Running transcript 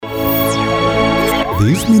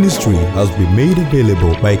This ministry has been made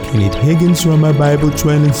available by Kenneth Hagin Rama Bible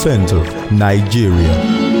Training Center, Nigeria.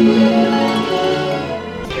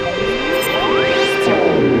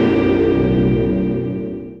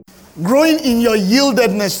 Growing in your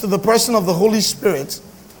yieldedness to the person of the Holy Spirit,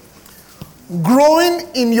 growing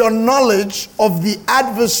in your knowledge of the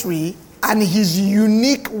adversary and his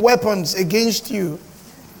unique weapons against you,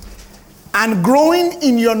 and growing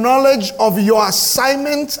in your knowledge of your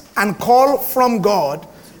assignment and call from God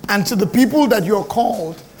and to the people that you're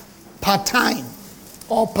called per time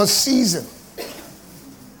or per season.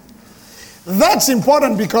 That's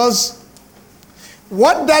important because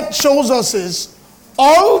what that shows us is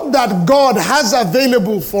all that God has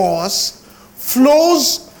available for us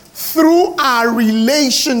flows through our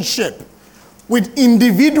relationship with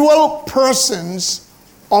individual persons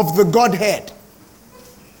of the Godhead.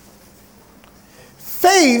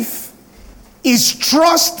 Faith is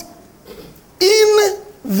trust in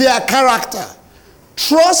their character,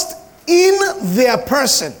 trust in their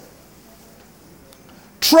person.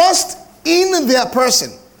 Trust in their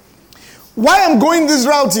person. Why I'm going this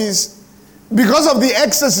route is because of the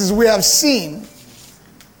excesses we have seen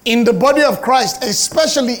in the body of Christ,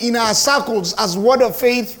 especially in our circles as word of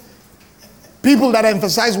faith, people that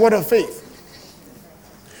emphasize word of faith.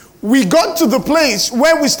 We got to the place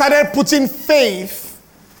where we started putting faith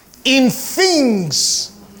in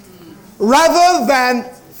things rather than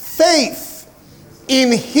faith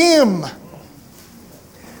in Him.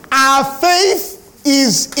 Our faith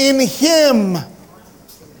is in Him.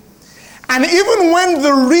 And even when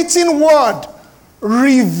the written word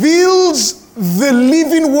reveals the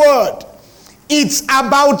living word, it's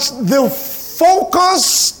about the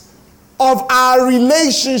focus of our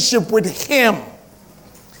relationship with Him.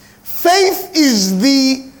 Faith is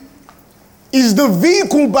the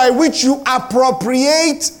vehicle by which you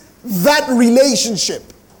appropriate that relationship,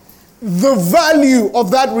 the value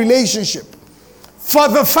of that relationship. For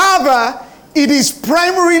the Father, it is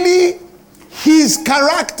primarily His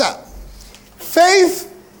character.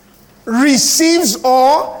 Faith receives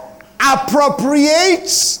or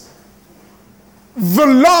appropriates the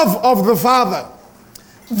love of the Father,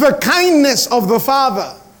 the kindness of the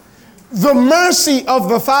Father, the mercy of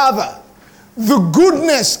the Father, the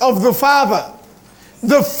goodness of the Father,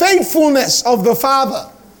 the faithfulness of the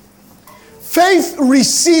Father. Faith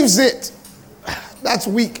receives it. That's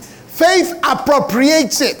weak. Faith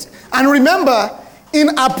appropriates it. And remember, in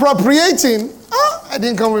appropriating, I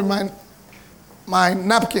didn't come with my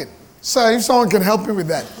napkin. So if someone can help me with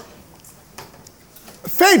that.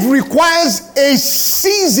 Faith requires a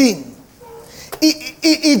season.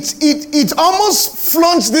 It almost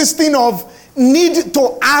flaunts this thing of need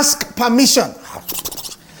to ask permission.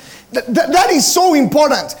 That is so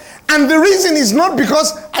important. And the reason is not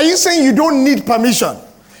because, are you saying you don't need permission?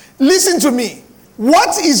 Listen to me.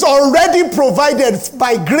 What is already provided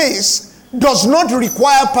by grace does not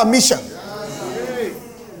require permission.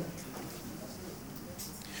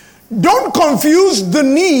 Don't confuse the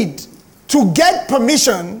need to get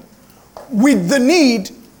permission with the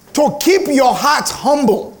need to keep your heart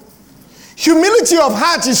humble. Humility of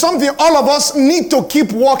heart is something all of us need to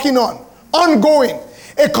keep working on, ongoing.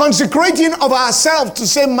 A consecrating of ourselves to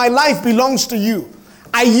say, my life belongs to you.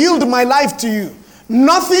 I yield my life to you.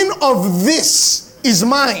 Nothing of this is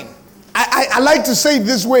mine. I like to say it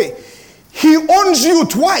this way. He owns you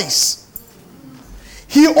twice.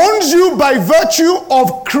 He owns you by virtue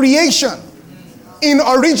of creation in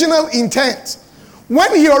original intent.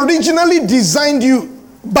 When He originally designed you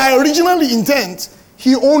by original intent,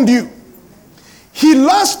 He owned you. He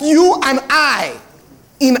lost you and I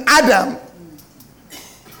in Adam.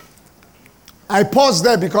 I pause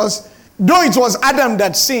there because though it was Adam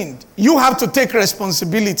that sinned, you have to take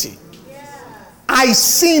responsibility. I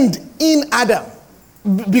sinned in Adam.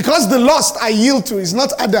 Because the lust I yield to is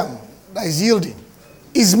not Adam that is yielding.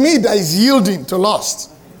 It's me that is yielding to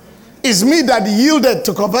lust. It's me that yielded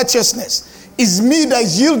to covetousness. It's me that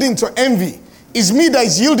is yielding to envy. It's me that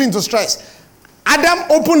is yielding to stress. Adam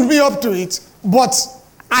opened me up to it, but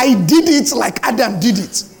I did it like Adam did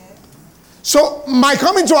it. So my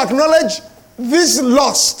coming to acknowledge this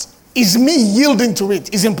lust is me yielding to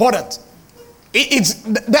it is important. It's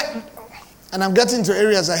that, and I'm getting to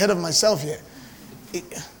areas ahead of myself here.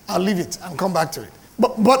 I'll leave it and come back to it.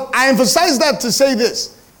 But I emphasize that to say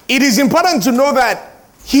this. It is important to know that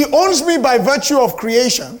He owns me by virtue of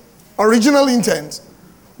creation, original intent,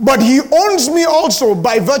 but He owns me also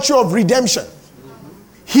by virtue of redemption.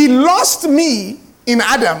 He lost me in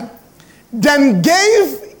Adam, then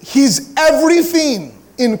gave His everything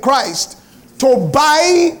in Christ to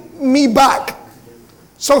buy me back.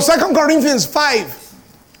 So 2 Corinthians 5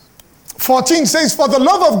 14 says, for the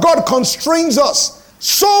love of God constrains us,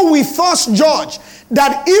 so we thus judge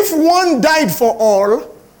that if one died for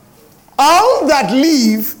all that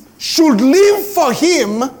live should live for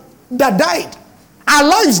him that died. Our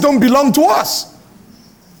lives don't belong to us.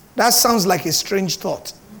 That sounds like a strange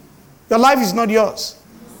thought. Your life is not yours.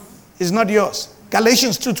 It's not yours.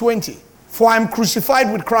 Galatians 2:20. For I am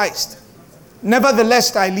crucified with Christ.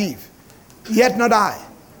 Nevertheless I live. Yet not I,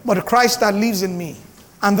 but Christ that lives in me.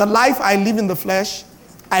 And the life I live in the flesh,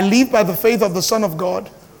 I live by the faith of the Son of God,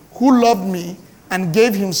 who loved me and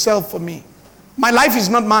gave himself for me. My life is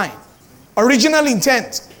not mine. Original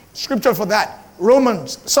intent, scripture for that.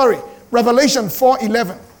 Revelation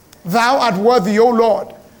 4:11. Thou art worthy, O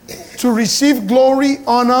Lord, to receive glory,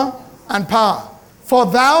 honor, and power. For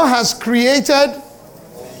thou hast created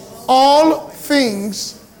all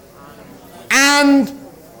things, and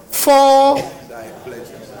for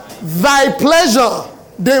thy pleasure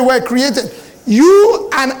they were created. You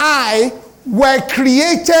and I were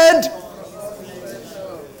created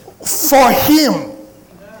for him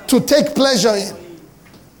to take pleasure in.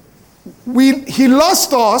 He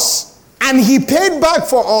lost us and he paid back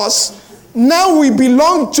for us. Now we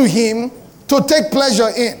belong to him to take pleasure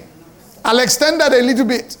in. I'll extend that a little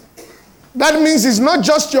bit. That means it's not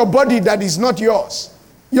just your body that is not yours.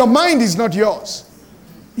 Your mind is not yours.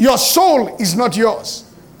 Your soul is not yours.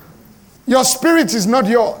 Your spirit is not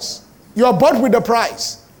yours. You are bought with a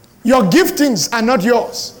price. Your giftings are not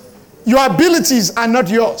yours. Your abilities are not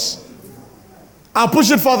yours. I'll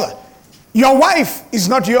push it further. Your wife is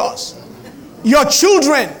not yours. Your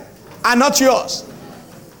children are not yours.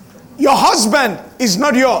 Your husband is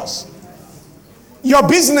not yours. Your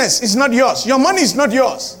business is not yours. Your money is not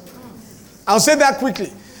yours. I'll say that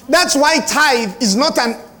quickly. That's why tithe is not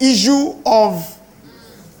an issue of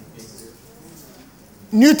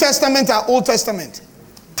New Testament or Old Testament.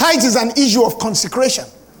 Tithe is an issue of consecration.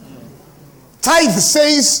 Tithe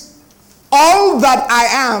says, all that I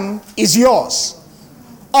am is yours.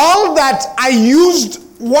 All that I used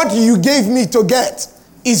what you gave me to get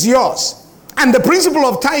is yours. And the principle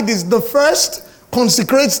of tithe is the first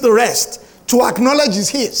consecrates the rest to acknowledge is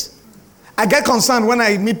his. I get concerned when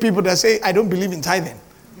I meet people that say, I don't believe in tithing.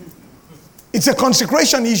 It's a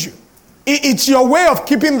consecration issue. It's your way of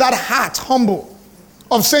keeping that heart humble,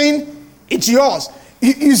 of saying, it's yours.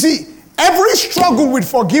 You see, every struggle with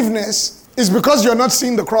forgiveness is because you're not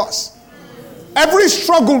seeing the cross. Every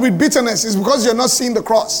struggle with bitterness is because you're not seeing the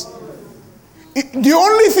cross. The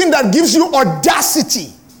only thing that gives you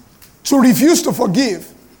audacity to refuse to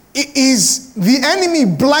forgive is the enemy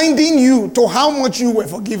blinding you to how much you were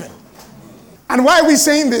forgiven. And why are we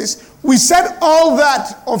saying this? We said all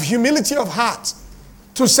that of humility of heart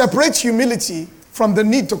to separate humility from the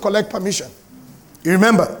need to collect permission. You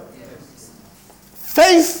remember?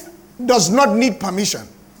 Faith does not need permission.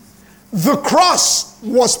 The cross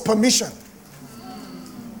was permission.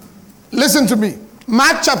 Listen to me.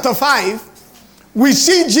 Mark chapter 5, we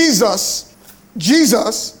see Jesus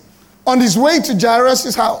on his way to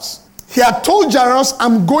Jairus' house. He had told Jairus,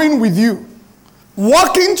 I'm going with you.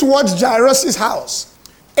 Walking towards Jairus' house,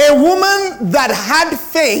 a woman that had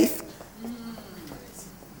faith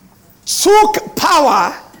took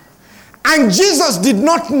power, and Jesus did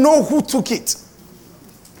not know who took it.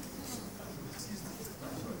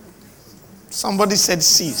 Somebody said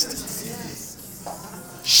seized.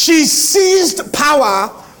 She seized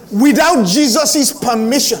power without Jesus'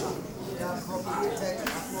 permission.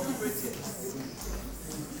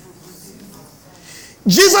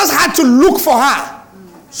 Jesus had to look for her.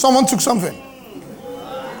 Someone took something.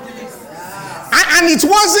 And it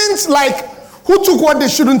wasn't like who took what they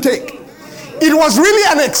shouldn't take. It was really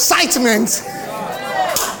an excitement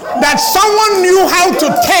that someone knew how to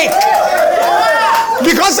take.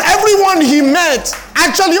 Because everyone he met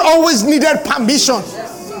actually always needed permission.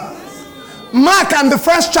 Mark and the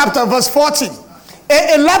first chapter, verse 14.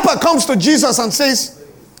 A leper comes to Jesus and says,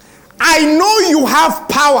 I know you have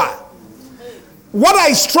power. What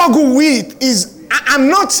I struggle with is I'm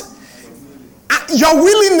not, your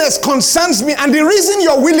willingness concerns me. And the reason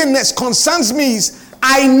your willingness concerns me is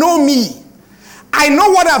I know me. I know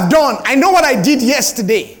what I've done. I know what I did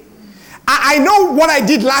yesterday. I know what I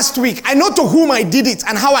did last week. I know to whom I did it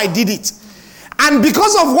and how I did it. And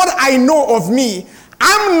because of what I know of me,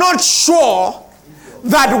 I'm not sure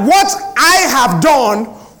that what I have done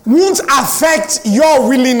won't affect your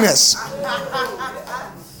willingness.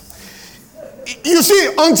 You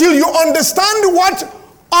see, until you understand what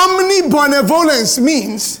omnibenevolence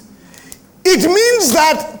means, it means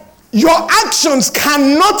that your actions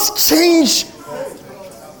cannot change.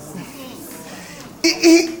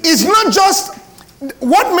 It's not just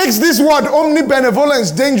What makes this word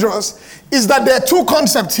omnibenevolence dangerous is that there are two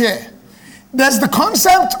concepts here. There's the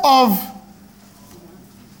concept of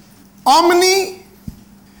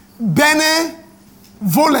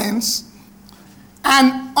omnibenevolence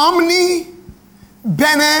and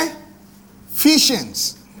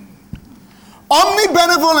omnibeneficence.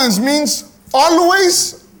 Omnibenevolence means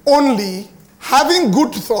always, only, having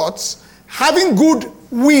good thoughts, having good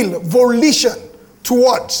will, volition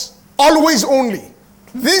towards. Always, only.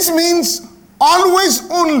 This means always,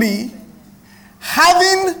 only,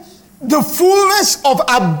 having the fullness of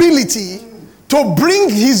ability to bring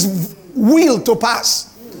his will to pass.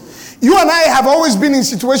 You and I have always been in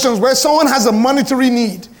situations where someone has a monetary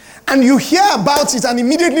need and you hear about it, and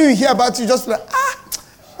immediately you hear about it, you just like,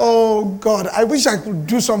 oh God, I wish I could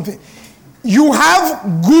do something. You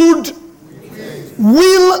have good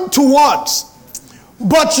will towards,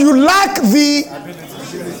 but you lack the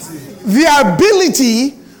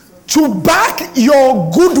ability to back your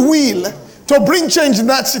good will to bring change in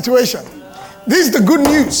that situation. This is the good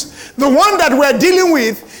news. The one that we're dealing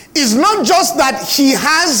with is not just that he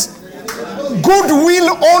has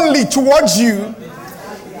goodwill only towards you.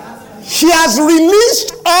 He has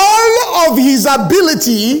released all of his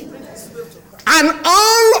ability and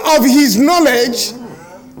all of his knowledge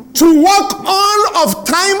to work all of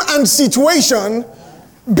time and situation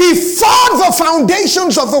before the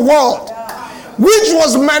foundations of the world, which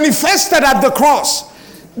was manifested at the cross,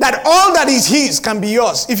 that all that is his can be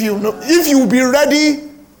yours if you be ready.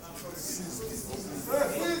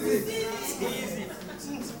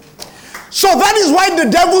 So that is why the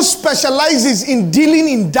devil specializes in dealing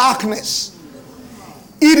in darkness.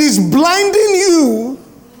 It is blinding you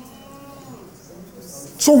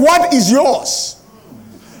to what is yours,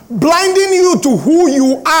 blinding you to who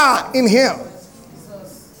you are in him,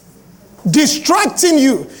 distracting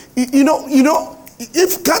you. You know,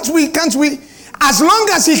 if can't we, as long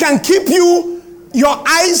as he can keep your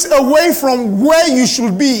eyes away from where you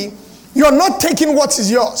should be, you're not taking what is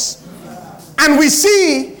yours. And we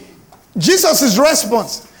see Jesus'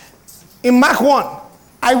 response in Mark 1,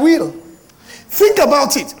 I will. Think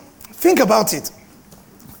about it. Think about it.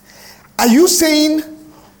 Are you saying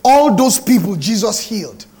all those people Jesus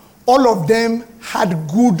healed, all of them had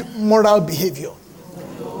good moral behavior?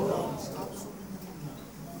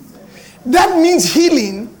 That means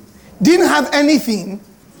healing didn't have anything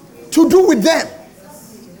to do with them.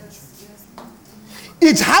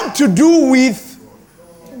 It had to do with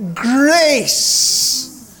grace.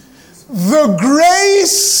 The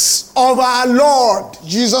grace of our Lord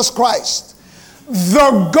Jesus Christ,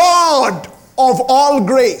 the God of all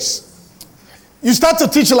grace. You start to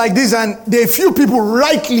teach like this, and there are few people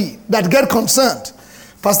rightly that get concerned.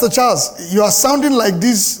 Pastor Charles, you are sounding like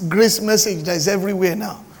this grace message that is everywhere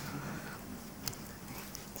now.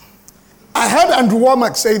 I heard Andrew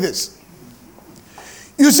Womack say this.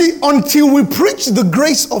 You see, until we preach the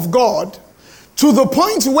grace of God to the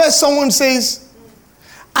point where someone says,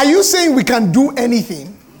 are you saying we can do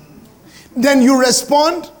anything? Then you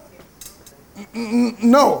respond,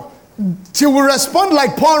 no. Till we respond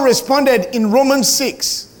like Paul responded in Romans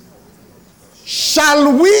 6.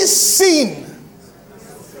 Shall we sin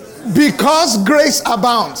because grace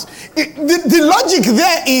abounds? The logic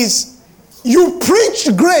there is, you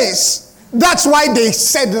preached grace, that's why they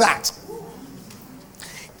said that.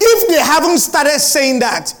 If they haven't started saying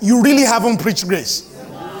that, you really haven't preached grace.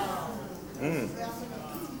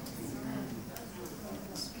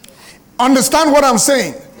 Understand what I'm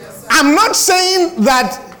saying? Yes, I'm not saying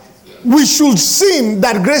that we should sin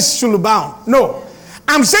that grace should abound. No.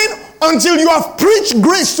 I'm saying until you have preached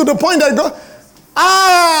grace to the point that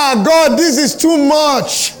God, this is too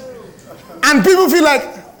much. And people feel like,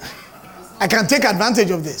 I can take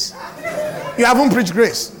advantage of this. You haven't preached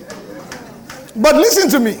grace. But listen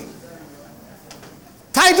to me.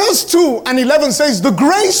 Titus 2:11 says, the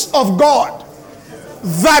grace of God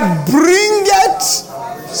that bringeth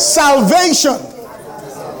salvation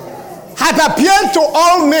hath appeared to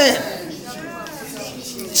all men,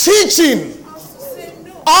 teaching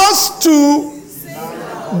us to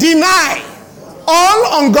deny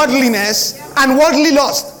all ungodliness and worldly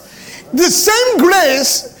lust. The same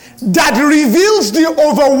grace that reveals the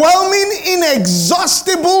overwhelming,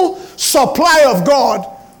 inexhaustible supply of God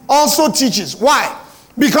also teaches. Why?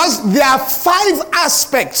 Because there are 5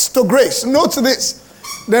 aspects to grace. Note this.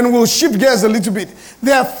 Then we'll shift gears a little bit.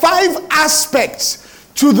 There are 5 aspects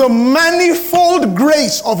to the manifold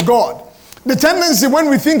grace of God. The tendency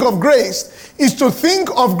when we think of grace is to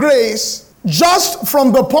think of grace just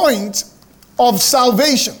from the point of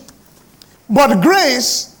salvation. But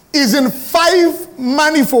grace is in 5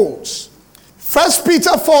 manifolds. 1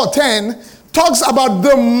 Peter 4:10 talks about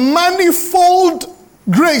the manifold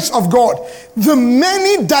grace of God, the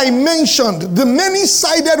many dimensioned, the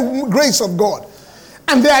many-sided grace of God.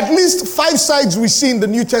 And there are at least 5 sides we see in the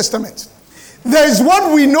New Testament. There is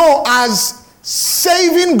what we know as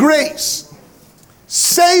saving grace.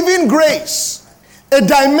 Saving grace. A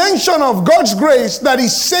dimension of God's grace that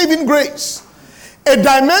is saving grace. A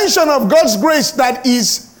dimension of God's grace that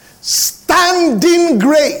is standing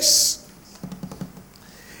grace.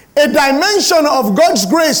 A dimension of God's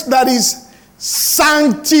grace that is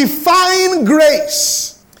sanctifying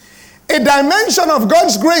grace. A dimension of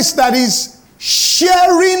God's grace that is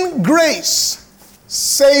sharing grace.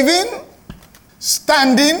 Saving,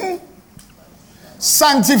 standing,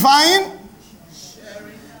 sanctifying,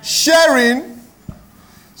 sharing,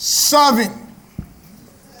 serving.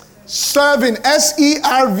 Serving,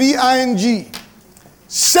 serving.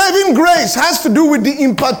 Saving grace has to do with the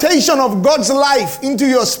impartation of God's life into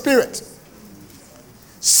your spirit.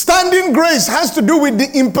 Standing grace has to do with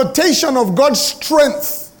the impartation of God's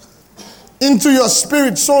strength into your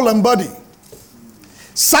spirit, soul, and body.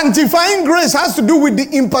 Sanctifying grace has to do with the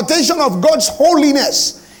impartation of God's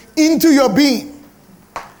holiness into your being.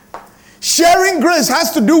 Sharing grace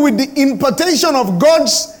has to do with the impartation of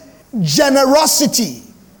God's generosity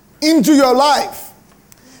into your life.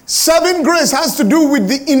 Serving grace has to do with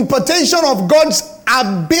the impartation of God's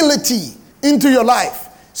ability into your life.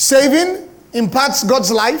 Saving imparts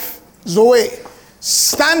God's life, Zoe.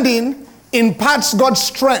 Standing imparts God's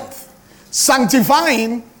strength.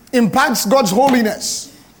 Sanctifying imparts God's holiness.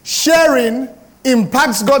 Sharing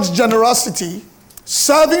imparts God's generosity.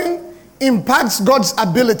 Serving imparts God's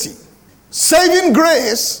ability. Saving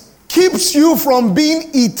grace keeps you from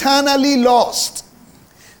being eternally lost.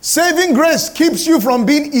 Saving grace keeps you from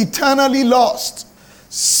being eternally lost.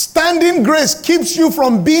 Standing grace keeps you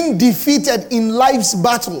from being defeated in life's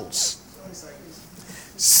battles.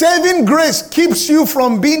 Saving grace keeps you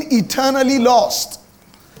from being eternally lost.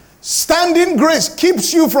 Standing grace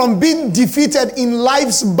keeps you from being defeated in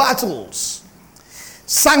life's battles.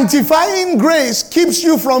 Sanctifying grace keeps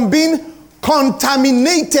you from being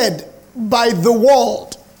contaminated by the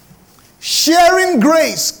world. Sharing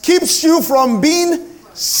grace keeps you from being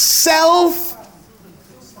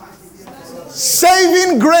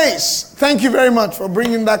saving grace. Thank you very much for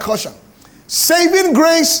bringing that caution. Saving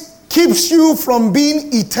grace keeps you from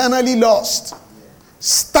being eternally lost.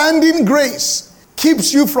 Standing grace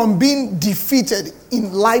keeps you from being defeated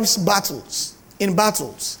in life's battles.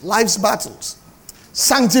 Life's battles.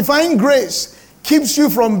 Sanctifying grace keeps you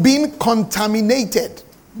from being contaminated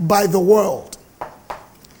by the world.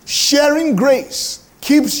 Sharing grace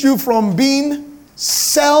keeps you from being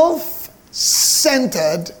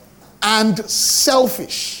self-centered and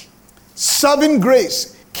selfish. Serving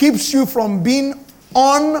grace keeps you from being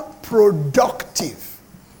unproductive.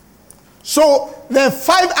 So there are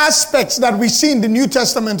 5 aspects that we see in the New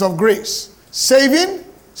Testament of grace: saving,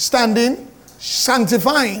 standing,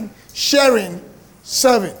 sanctifying, sharing,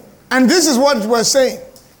 serving. And this is what we're saying.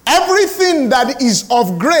 Everything that is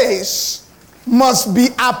of grace must be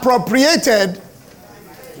appropriated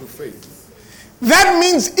through faith. That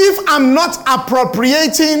means if I'm not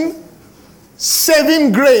appropriating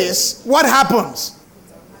saving grace, what happens?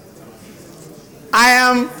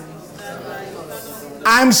 I'm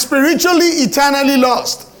spiritually eternally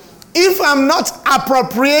lost. If I'm not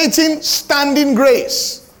appropriating standing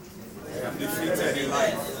grace,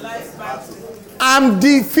 I'm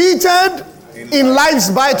defeated in life's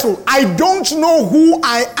battle. I don't know who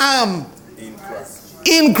I am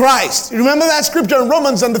in Christ. Remember that scripture in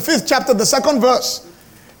Romans in the 5th chapter, the 2nd verse.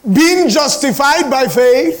 Being justified by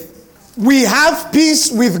faith, we have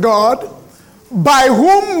peace with God, by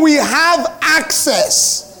whom we have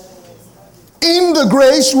access in the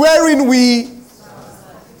grace wherein we,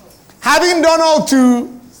 having done all to,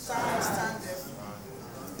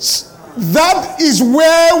 that is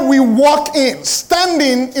where we walk in,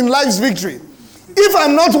 standing in life's victory. If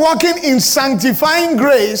I'm not walking in sanctifying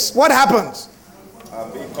grace, what happens?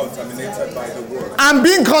 I'm being contaminated by the world. I'm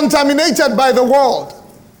being contaminated by the world.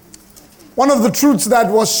 One of the truths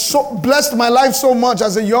that blessed my life so much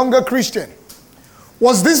as a younger Christian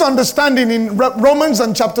was this understanding in Romans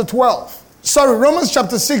chapter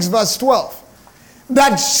 6 verse 12.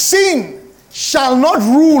 That sin shall not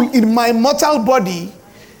rule in my mortal body,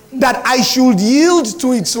 that I should yield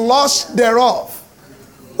to its lust thereof.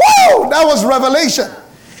 Woo! That was revelation.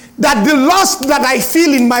 That the lust that I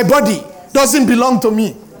feel in my body doesn't belong to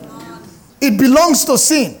me. It belongs to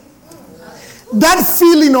sin. That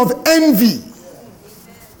feeling of envy,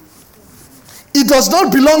 it does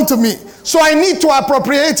not belong to me. So I need to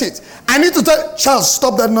appropriate it. I need to tell Charles,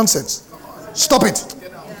 stop that nonsense. Stop it.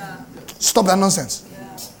 Stop that nonsense.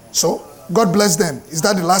 So, God bless them. Is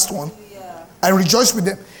that the last one? I rejoice with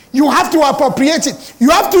them. You have to appropriate it. You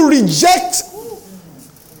have to reject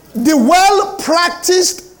the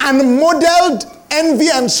well-practiced and modeled envy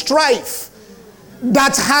and strife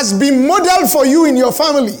that has been modeled for you in your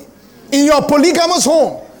family, in your polygamous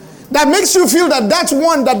home, that makes you feel that that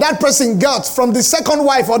one that person got from the second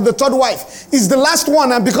wife or the third wife is the last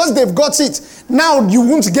one, and because they've got it, now you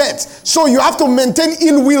won't get. So you have to maintain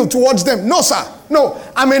ill will towards them. No, sir. No,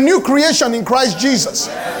 I'm a new creation in Christ Jesus.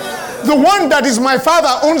 The one that is my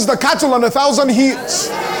father owns the cattle on 1,000 hills.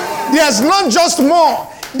 There's not just more,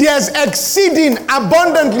 there's exceeding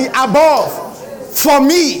abundantly above for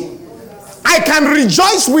me. I can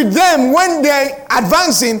rejoice with them when they're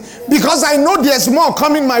advancing because I know there's more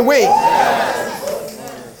coming my way.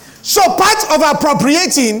 So part of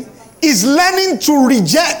appropriating is learning to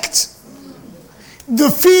reject the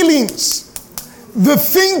feelings, the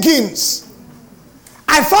thinkings.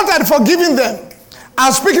 I thought I'd forgiven them. I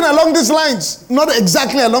was speaking along these lines, not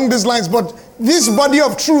exactly along these lines, but this body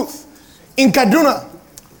of truth in Kaduna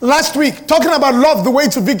last week, talking about love, the way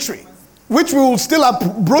to victory, which we will still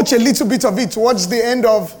broach a little bit of it towards the end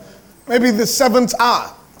of maybe the 7th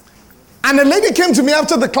hour. And a lady came to me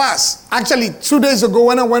after the class, actually 2 days ago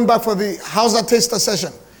when I went back for the Hausa Taster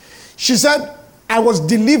session. She said, I was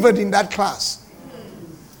delivered in that class.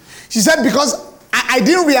 She said, because I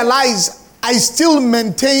didn't realize I still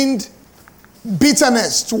maintained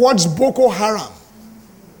bitterness towards Boko Haram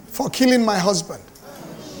for killing my husband.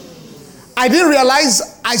 I didn't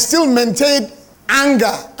realize I still maintained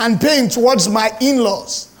anger and pain towards my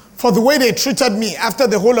in-laws for the way they treated me after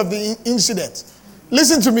the whole of the incident.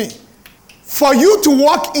 Listen to me. For you to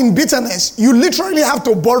walk in bitterness, you literally have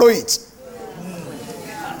to borrow it.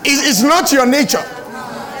 It's not your nature.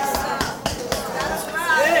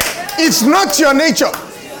 It's not your nature.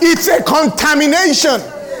 It's a contamination.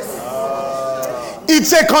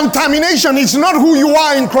 It's a contamination. It's not who you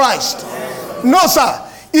are in Christ. No, sir.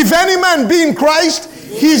 If any man be in Christ,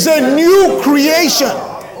 he's a new creation.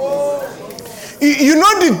 You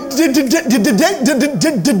know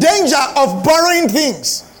the danger of borrowing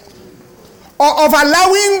things, or of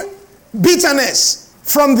allowing bitterness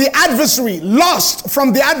from the adversary, lust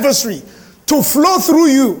from the adversary to flow through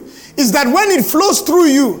you, is that when it flows through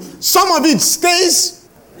you, some of it stays.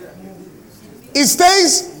 It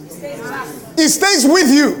stays with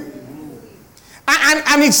you.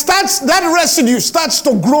 And it starts, that residue starts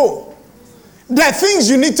to grow. There are things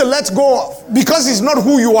you need to let go of because it's not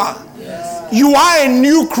who you are. You are a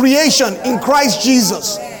new creation in Christ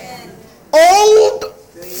Jesus. Old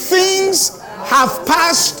things have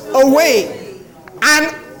passed away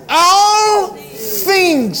and all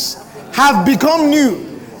things have become new.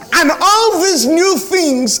 And all these new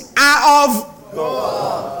things are of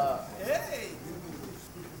God.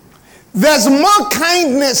 There's more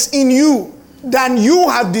kindness in you than you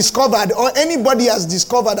have discovered or anybody has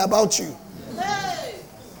discovered about you.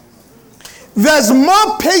 There's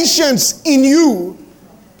more patience in you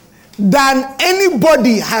than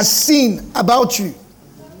anybody has seen about you.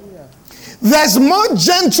 There's more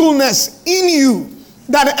gentleness in you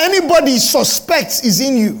than anybody suspects is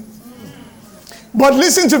in you. But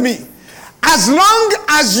listen to me. As long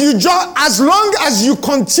as you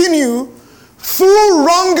continue through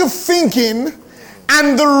wrong thinking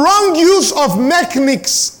and the wrong use of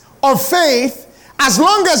mechanics of faith, as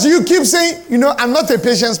long as you keep saying, I'm not a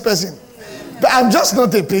patient person. But I'm just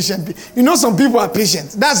not a patient. Some people are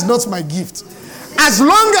patient. That's not my gift. As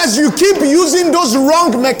long as you keep using those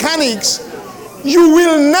wrong mechanics, you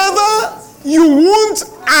won't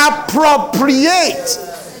appropriate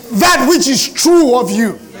that which is true of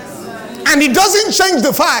you. And it doesn't change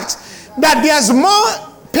the fact that there's more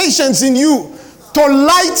patience in you to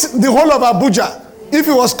light the whole of Abuja if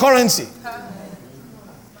it was currency.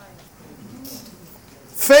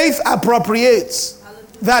 Faith appropriates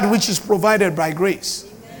that which is provided by grace.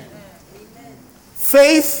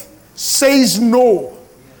 Faith says no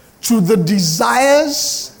to the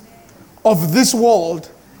desires of this world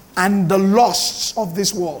and the lusts of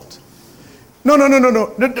this world. No.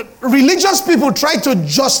 The religious people try to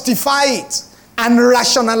justify it and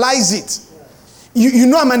rationalize it.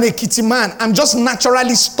 I'm an Ekiti man. I'm just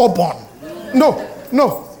naturally stubborn. No,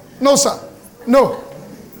 sir. No.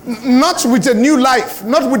 Not with a new life.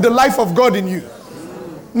 Not with the life of God in you.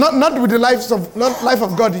 Not with the life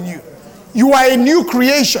of God in you. You are a new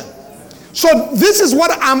creation. So this is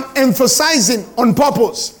what I'm emphasizing on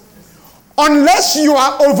purpose. Unless you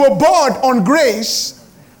are overboard on grace,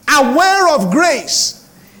 aware of grace,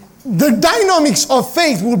 the dynamics of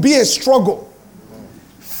faith will be a struggle.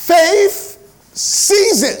 Faith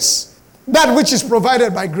seizes that which is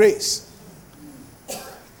provided by grace.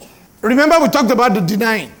 Remember, we talked about the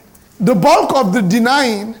denying. The bulk of the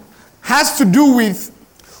denying has to do with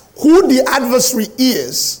who the adversary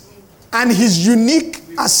is and his unique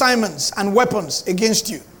assignments and weapons against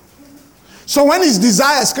you. So when his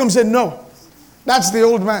desires come, say, no, that's the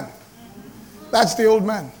old man. That's the old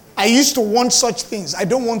man. I used to want such things. I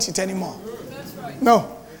don't want it anymore.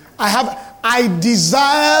 No. I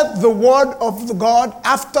desire the word of the God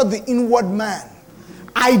after the inward man.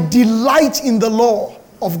 I delight in the law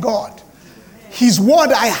of God. His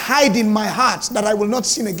word I hide in my heart that I will not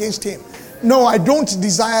sin against him. No, I don't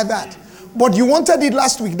desire that. But you wanted it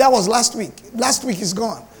last week. That was last week. Last week is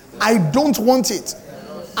gone. I don't want it.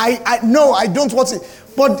 No, I don't want it.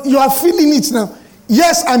 But you are feeling it now.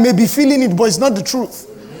 Yes, I may be feeling it, but it's not the truth.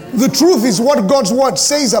 The truth is what God's word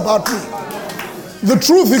says about me. The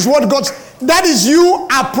truth is what that is you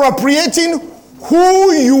appropriating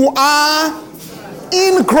who you are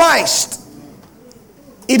in Christ.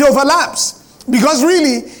 It overlaps. Because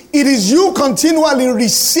really, it is you continually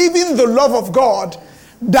receiving the love of God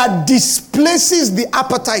that displaces the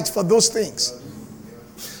appetite for those things.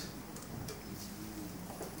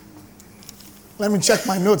 Let me check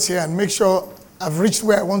my notes here and make sure I've reached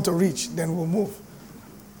where I want to reach. Then we'll move.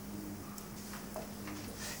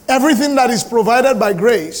 Everything that is provided by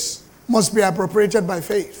grace must be appropriated by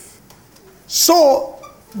faith. So,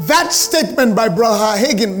 that statement by Brother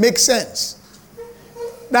Hagin makes sense.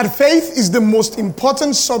 That faith is the most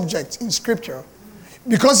important subject in Scripture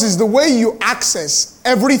because it's the way you access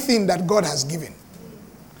everything that God has given.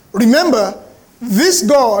 Remember, this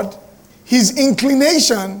God, his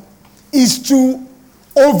inclination is to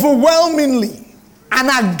overwhelmingly, an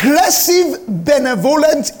aggressive,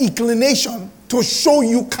 benevolent inclination to show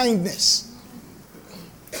you kindness.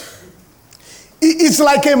 It's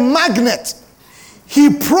like a magnet. He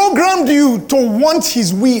programmed you to want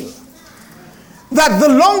his will. That the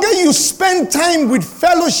longer you spend time with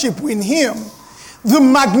fellowship with him, the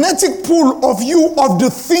magnetic pull of you of the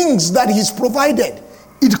things that he's provided,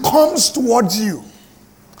 it comes towards you.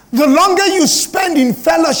 The longer you spend in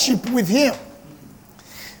fellowship with him,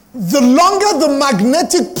 the longer the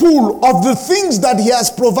magnetic pull of the things that he has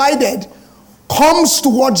provided comes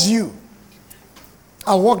towards you.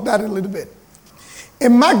 I'll walk that a little bit. A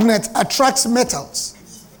magnet attracts metals.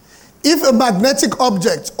 If a magnetic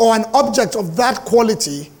object or an object of that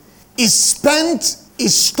quality is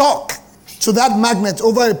stuck to that magnet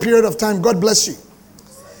over a period of time, God bless you,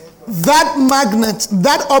 that magnet,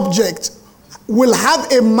 that object will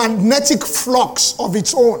have a magnetic flux of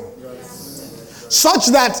its own, such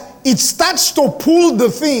that it starts to pull the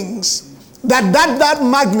things that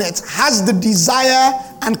magnet has the desire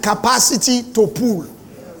and capacity to pull.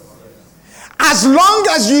 As long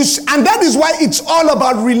as you, and that is why it's all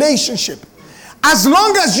about relationship. As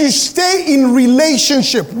long as you stay in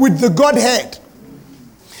relationship with the Godhead,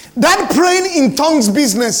 that praying in tongues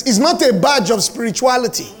business is not a badge of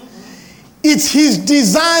spirituality. It's his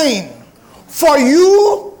design for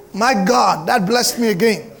you. My God, that blessed me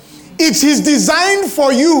again. It's his design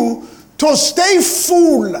for you to stay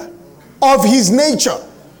full of his nature.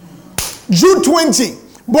 Jude 20.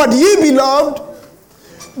 But ye beloved,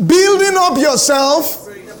 building up yourself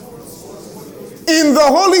in the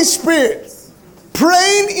Holy Spirit,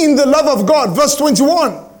 praying in the love of God. Verse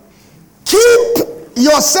 21. Keep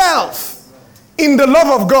yourself in the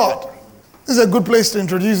love of God. This is a good place to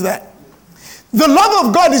introduce that. The love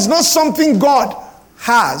of God is not something God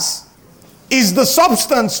has. It's the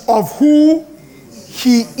substance of who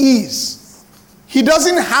he is. He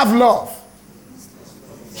doesn't have love.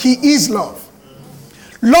 He is love.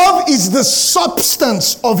 Love is the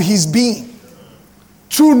substance of his being.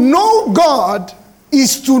 To know God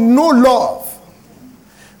is to know love.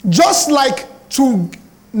 Just like to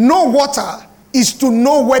know water is to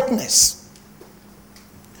know wetness.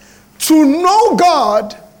 To know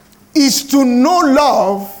God is to know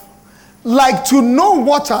love, like to know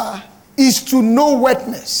water is to know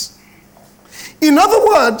wetness. In other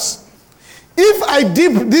words, if I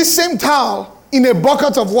dip this same towel in a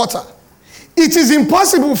bucket of water, it is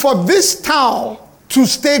impossible for this towel to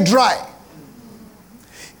stay dry.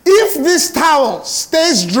 If this towel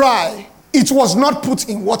stays dry, it was not put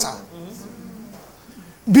in water.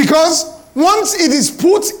 Because once it is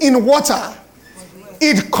put in water,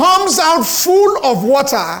 it comes out full of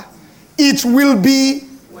water, it will be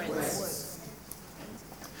wet.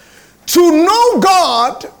 To know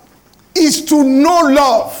God is to know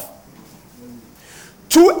love.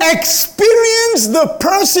 To experience the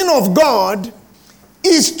person of God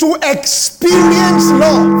is to experience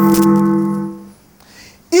love.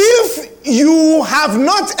 If you have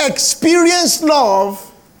not experienced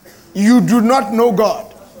love, you do not know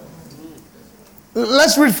God.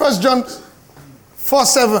 Let's read 1 John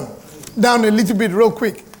 4:7 down a little bit real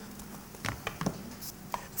quick.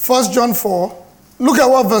 1 John 4, look at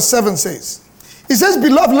what verse 7 says. It says,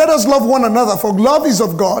 "Beloved, let us love one another, for love is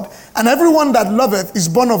of God, and everyone that loveth is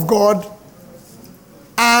born of God,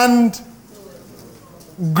 and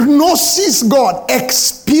gnosis God,"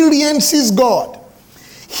 experiences God.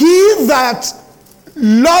 "He that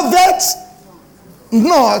loveth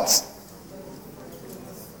not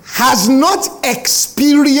has not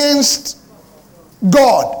experienced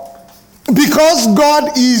God, because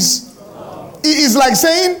God is like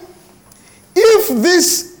saying, if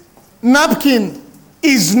this napkin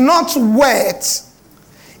is not wet,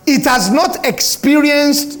 it has not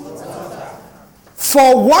experienced,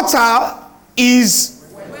 for water is.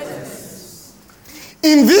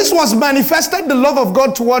 In this was manifested the love of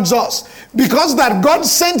God towards us, because that God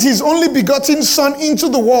sent his only begotten Son into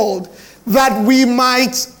the world, that we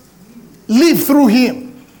might live through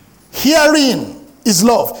him. Herein is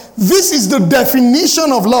love. This is the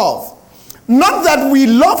definition of love. Not that we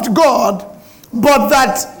loved God, but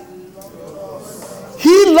that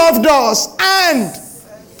he loved us and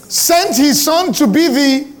sent his Son to be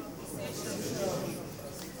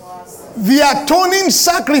the atoning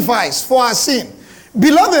sacrifice for our sin.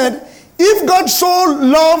 Beloved, if God so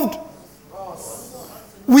loved,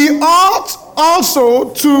 we ought also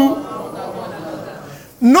to.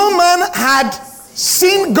 No man had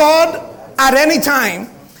seen God at any time.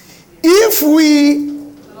 If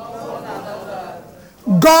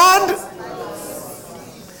God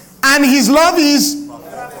and his love is,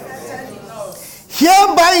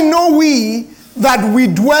 hereby know we that we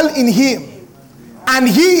dwell in him, and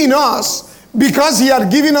he in us, because he had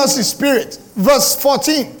given us his Spirit. Verse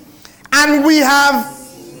 14. And we have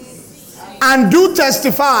and do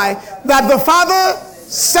testify that the Father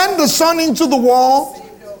sent the Son into the world.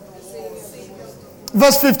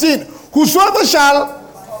 Verse 15. Whosoever shall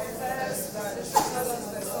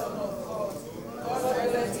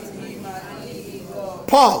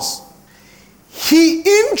pause. He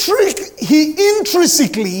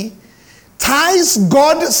intrinsically ties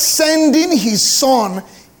God sending his Son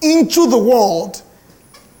into the world,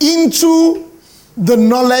 into the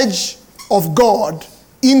knowledge of God,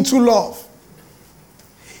 into love.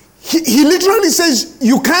 He literally says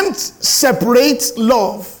you can't separate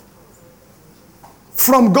love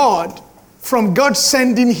from God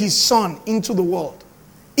sending his Son into the world.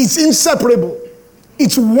 It's inseparable.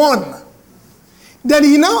 It's one. Then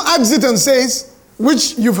he now adds it and says,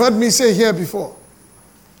 which you've heard me say here before,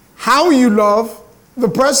 how you love the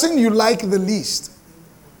person you like the least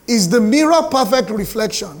is the mirror perfect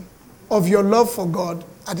reflection of your love for God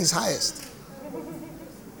at his highest.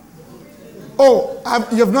 Oh,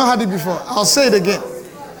 you've not heard it before. I'll say it again.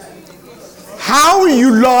 How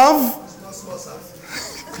you love.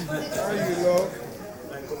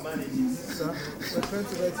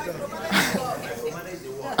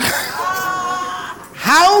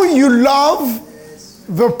 How you love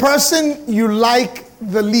the person you like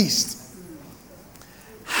the least.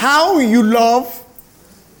 How you love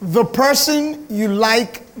the person you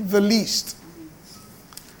like the least.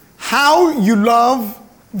 How you love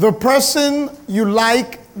the person you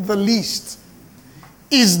like the least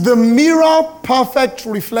is the mirror perfect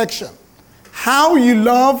reflection. How you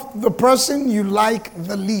love the person you like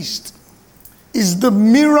the least is the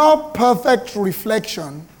mirror perfect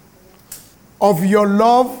reflection of your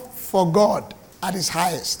love for God at his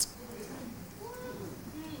highest.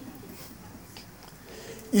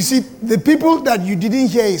 You see, the people that you didn't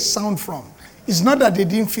hear a sound from, it's not that they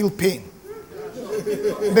didn't feel pain.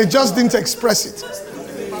 They just didn't express it.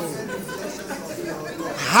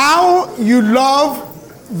 How you love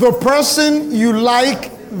the person you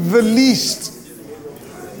like the least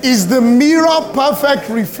is the mirror perfect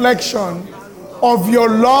reflection of your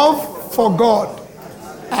love for God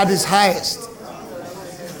at his highest.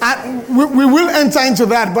 And we will enter into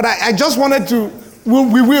that, but I just wanted to,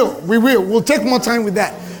 we'll take more time with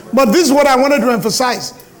that. But this is what I wanted to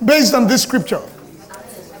emphasize based on this scripture.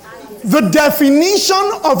 The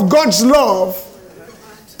definition of God's love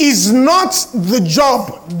is not the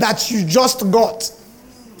job that you just got.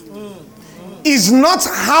 Is not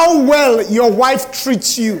how well your wife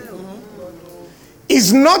treats you.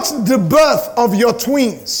 Is not the birth of your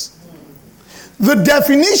twins. The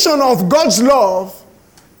definition of God's love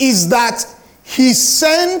is that he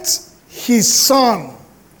sent his Son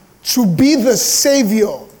to be the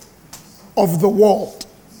Savior of the world.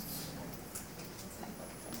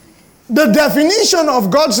 The definition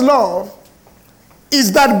of God's love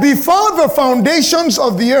is that before the foundations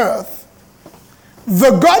of the earth,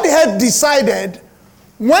 the Godhead decided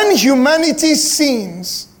when humanity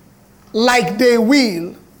sins like they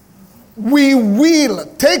will, we will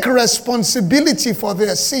take responsibility for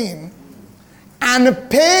their sin and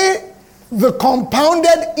pay the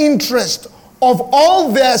compounded interest of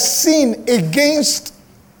all their sin against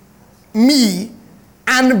me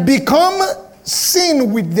and become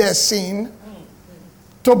sin with their sin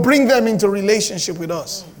to bring them into relationship with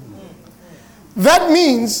us. That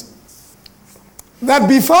means that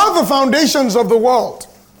before the foundations of the world,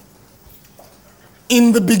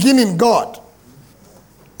 in the beginning, God,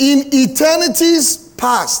 in eternities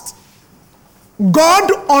past,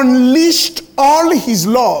 God unleashed all his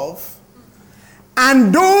love,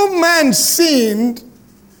 and though man sinned,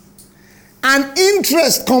 an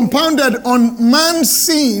interest compounded on man's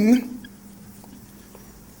sin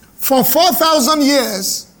for 4,000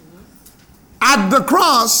 years, at the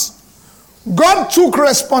cross, God took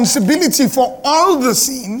responsibility for all the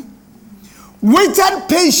sin, waited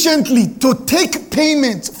patiently to take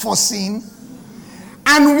payment for sin,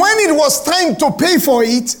 and when it was time to pay for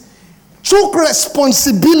it, took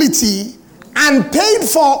responsibility and paid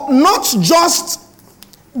for not just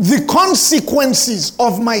the consequences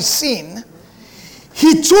of my sin.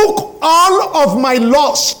 He took all of my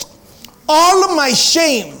lust, all my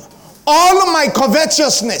shame, all my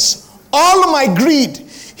covetousness, all my greed.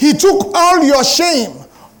 He took all your shame,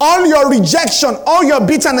 all your rejection, all your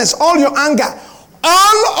bitterness, all your anger,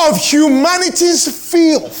 all of humanity's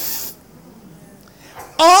filth,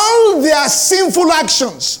 all their sinful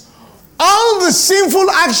actions, all the sinful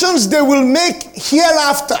actions they will make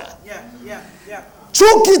hereafter.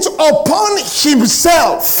 Took it upon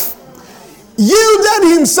himself,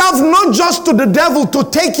 yielded himself not just to the devil to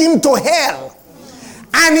take him to hell,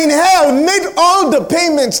 and in hell made all the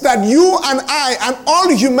payments that you and I and all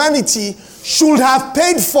humanity should have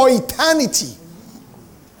paid for eternity.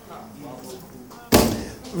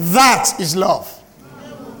 That is love.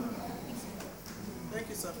 Thank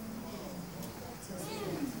you, sir.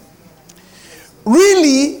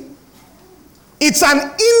 Really, it's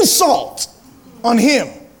an insult on him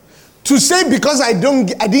to say because I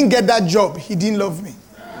didn't get that job, he didn't love me.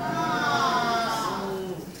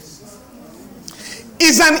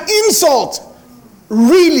 It's an insult,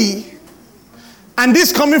 really, and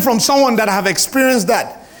this coming from someone that have experienced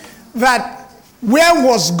that where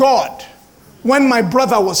was God when my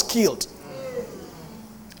brother was killed?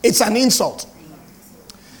 It's an insult.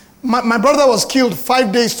 My brother was killed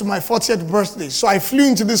 5 days to my 40th birthday, so I flew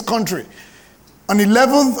into this country on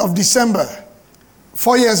 11th of December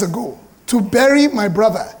 4 years ago to bury my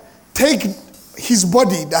brother, take his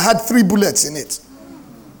body that had 3 bullets in it.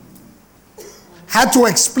 Had to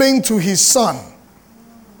explain to his son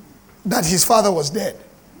that his father was dead.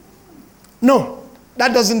 No,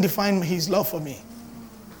 that doesn't define his love for me.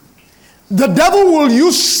 The devil will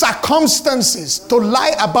use circumstances to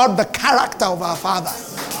lie about the character of our Father.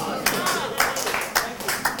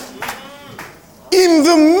 In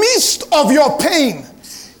the midst of your pain,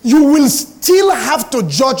 you will still have to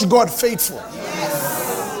judge God faithful.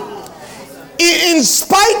 In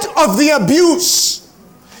spite of the abuse,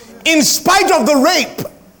 in spite of the rape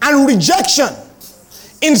and rejection,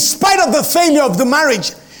 in spite of the failure of the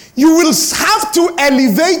marriage, you will have to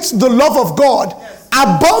elevate the love of God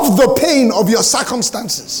above the pain of your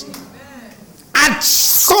circumstances. At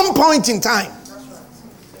some point in time,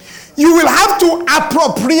 you will have to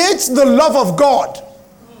appropriate the love of God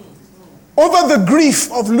over the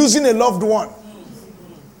grief of losing a loved one.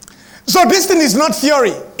 So this thing is not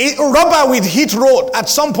theory. Rubber will hit road at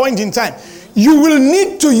some point in time. You will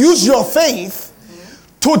need to use your faith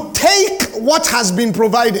to take what has been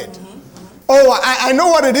provided. Oh, I know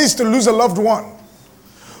what it is to lose a loved one.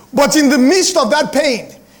 But in the midst of that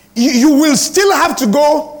pain, you will still have to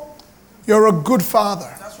go, you're a good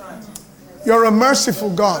Father. You're a merciful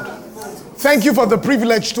God. Thank you for the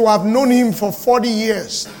privilege to have known him for 40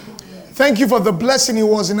 years. Thank you for the blessing he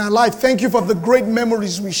was in our life. Thank you for the great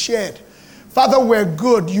memories we shared. Father, we're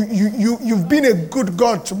good. You've been a good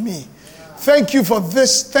God to me. Thank you for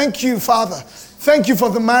this. Thank you, Father. Thank you for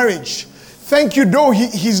the marriage. Thank you, though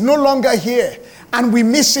he's no longer here and we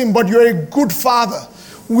miss him, but you're a good Father.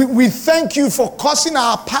 We thank you for causing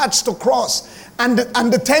our paths to cross. And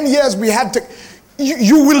the 10 years we had to...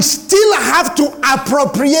 You will still have to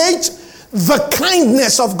appropriate the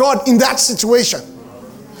kindness of God in that situation.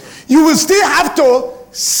 You will still have to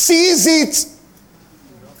seize it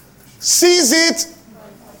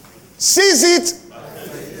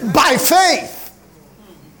by faith.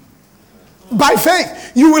 by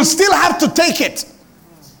faith, you will still have to take it.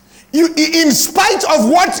 In spite of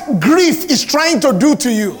what grief is trying to do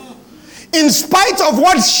to you, in spite of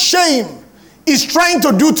what shame is trying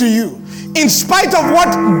to do to you, in spite of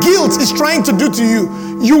what guilt is trying to do to you,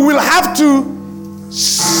 you will have to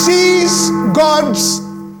seize God's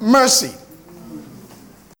mercy.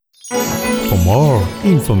 For more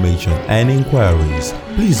information and inquiries,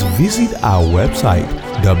 please visit our website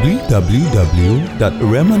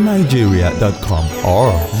www.remanigeria.com,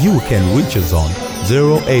 or you can reach us on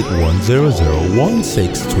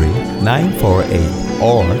 08100163948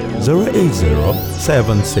 or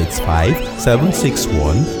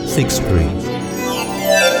 080-765-76163.